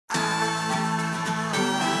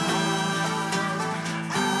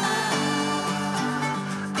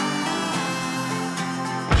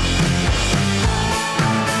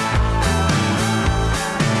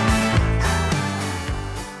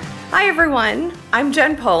everyone, I'm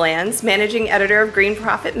Jen Polanz, Managing Editor of Green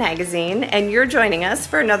Profit Magazine, and you're joining us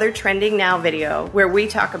for another Trending Now video where we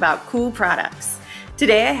talk about cool products.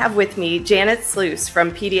 Today I have with me Janet Sluis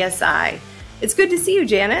from PDSI. It's good to see you,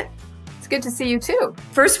 Janet. It's good to see you too.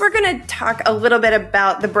 First, we're going to talk a little bit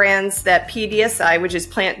about the brands that PDSI, which is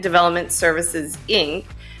Plant Development Services, Inc.,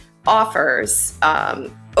 offers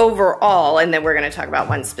overall, and then we're going to talk about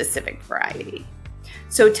one specific variety.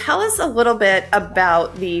 So tell us a little bit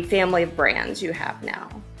about the family of brands you have now.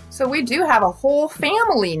 So we do have a whole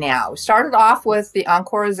family now. Started off with the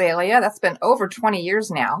Encore Azalea. That's been over 20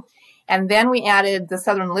 years now. And then we added the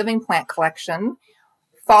Southern Living Plant Collection,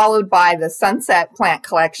 followed by the Sunset Plant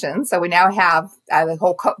Collection. So we now have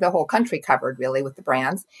the whole country covered, really, with the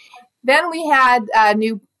brands. Then we had a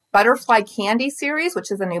new Butterfly Candy series,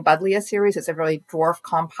 which is a new Buddleia series. It's a really dwarf,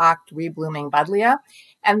 compact, reblooming Buddleia.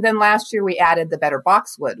 And then last year we added the Better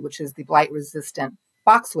Boxwood, which is the blight-resistant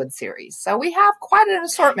boxwood series. So we have quite an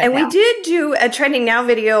assortment And now. we did do a Trending Now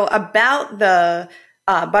video about the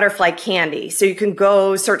Butterfly Candy. So you can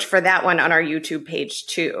go search for that one on our YouTube page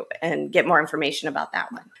too and get more information about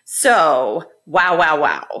that one. So,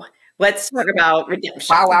 wow. Let's talk about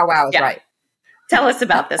redemption. Wow is right. Tell us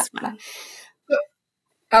about this one.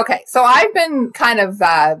 Okay, so I've been kind of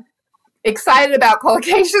excited about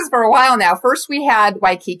colocasias for a while now. First, we had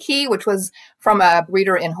Waikiki, which was from a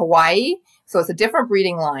breeder in Hawaii. So it's a different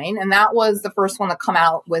breeding line. And that was the first one to come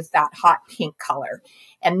out with that hot pink color.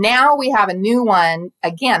 And now we have a new one.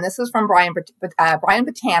 Again, this is from Brian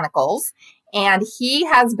Botanicals. And he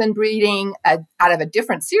has been breeding out of a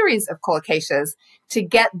different series of colocasias to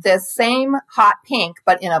get this same hot pink,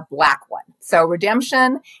 but in a black one. So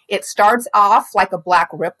Redemption, it starts off like a black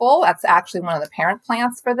ripple. That's actually one of the parent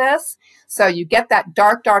plants for this. So you get that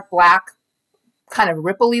dark black kind of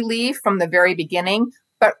ripply leaf from the very beginning.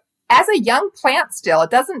 But as a young plant still, it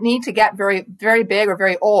doesn't need to get very big or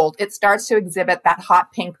very old. It starts to exhibit that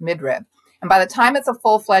hot pink midrib. And by the time it's a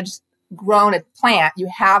full-fledged grown plant, you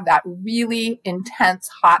have that really intense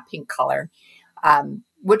hot pink color,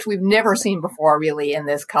 which we've never seen before really in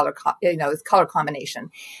this color, this color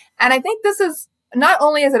combination. And I think this is, not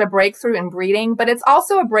only is it a breakthrough in breeding, but it's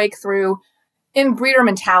also a breakthrough in breeder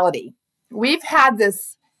mentality. We've had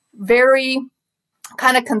this very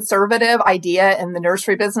kind of conservative idea in the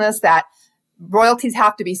nursery business that royalties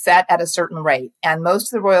have to be set at a certain rate. And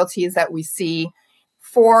most of the royalties that we see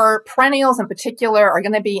for perennials in particular are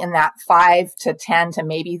going to be in that 5 to 10 to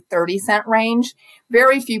maybe 30 cent range.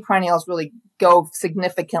 Very few perennials really go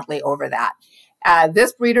significantly over that.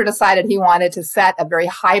 This breeder decided he wanted to set a very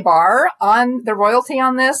high bar on the royalty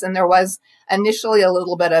on this, and there was initially a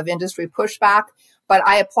little bit of industry pushback, but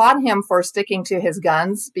I applaud him for sticking to his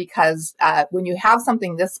guns because when you have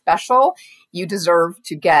something this special, you deserve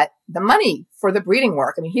to get the money for the breeding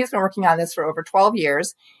work. I mean, he's been working on this for over 12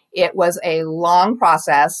 years. It was a long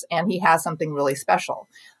process, and he has something really special.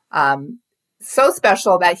 So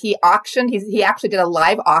special that he auctioned, he actually did a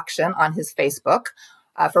live auction on his Facebook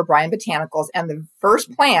for Brian Botanicals. And the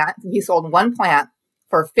first plant, he sold one plant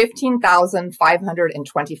for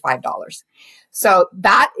 $15,525. So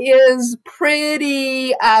that is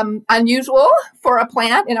pretty unusual for a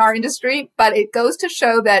plant in our industry, but it goes to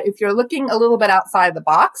show that if you're looking a little bit outside the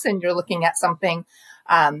box and you're looking at something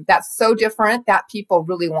that's so different that people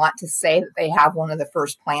really want to say that they have one of the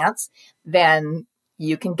first plants, then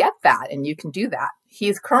you can get that and you can do that.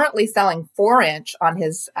 He's currently selling 4-inch on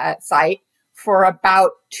his site for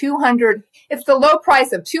about $200. It's the low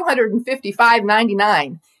price of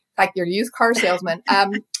 $255.99, like your used car salesman.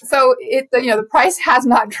 So the price has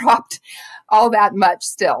not dropped all that much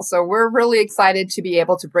still. So we're really excited to be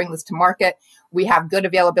able to bring this to market. We have good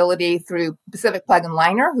availability through Pacific Plug and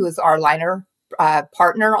Liner, who is our liner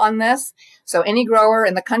partner on this. So any grower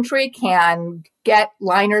in the country can get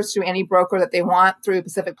liners through any broker that they want through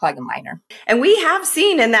Pacific Plug and Liner. And we have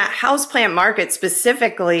seen in that houseplant market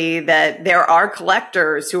specifically that there are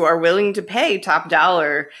collectors who are willing to pay top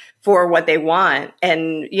dollar for what they want.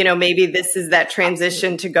 And, maybe this is that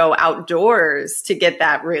transition to go outdoors to get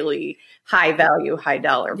that really high value, high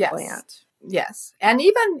dollar plant. Yes. And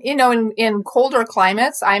even, in colder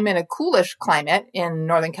climates, I'm in a coolish climate in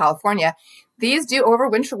Northern California. These do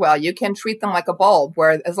overwinter well. You can treat them like a bulb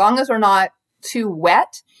where as long as they're not too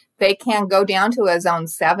wet, they can go down to a zone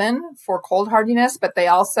 7 for cold hardiness, but they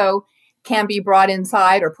also can be brought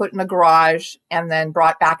inside or put in a garage and then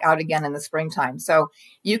brought back out again in the springtime. So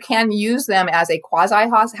you can use them as a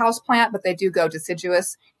quasi-house plant, but they do go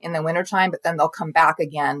deciduous in the wintertime, but then they'll come back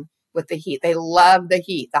again with the heat. They love the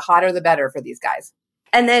heat. The hotter, the better for these guys.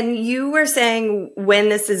 And then you were saying when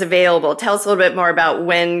this is available. Tell us a little bit more about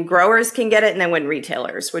when growers can get it and then when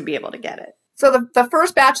retailers would be able to get it. So the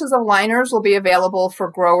first batches of liners will be available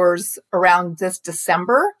for growers around this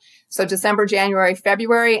December. So December, January,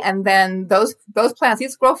 February, and then those plants,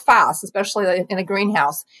 these grow fast, especially in a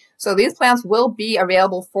greenhouse. So these plants will be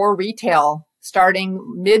available for retail starting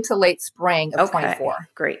mid to late spring of 24.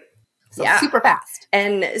 Great. So super fast.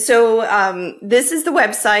 And so this is the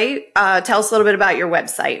website. Tell us a little bit about your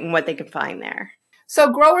website and what they can find there. So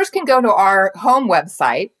growers can go to our home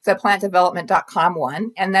website, the plantdevelopment.com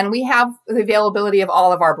one, and then we have the availability of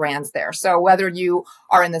all of our brands there. So whether you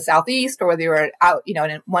are in the Southeast or whether you're out,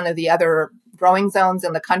 in one of the other growing zones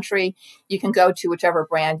in the country, you can go to whichever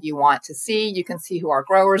brand you want to see. You can see who our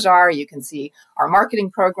growers are. You can see our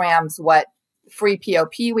marketing programs, what free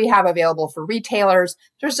POP we have available for retailers.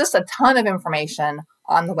 There's just a ton of information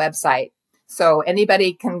on the website. So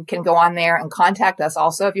anybody can go on there and contact us.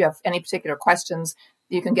 Also, if you have any particular questions,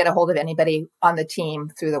 you can get a hold of anybody on the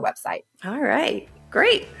team through the website. All right.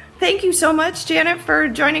 Great. Thank you so much, Janet, for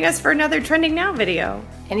joining us for another Trending Now video.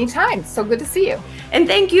 Anytime. So good to see you. And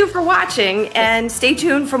thank you for watching, and stay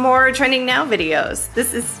tuned for more Trending Now videos.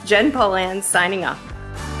 This is Jen Polanz signing off.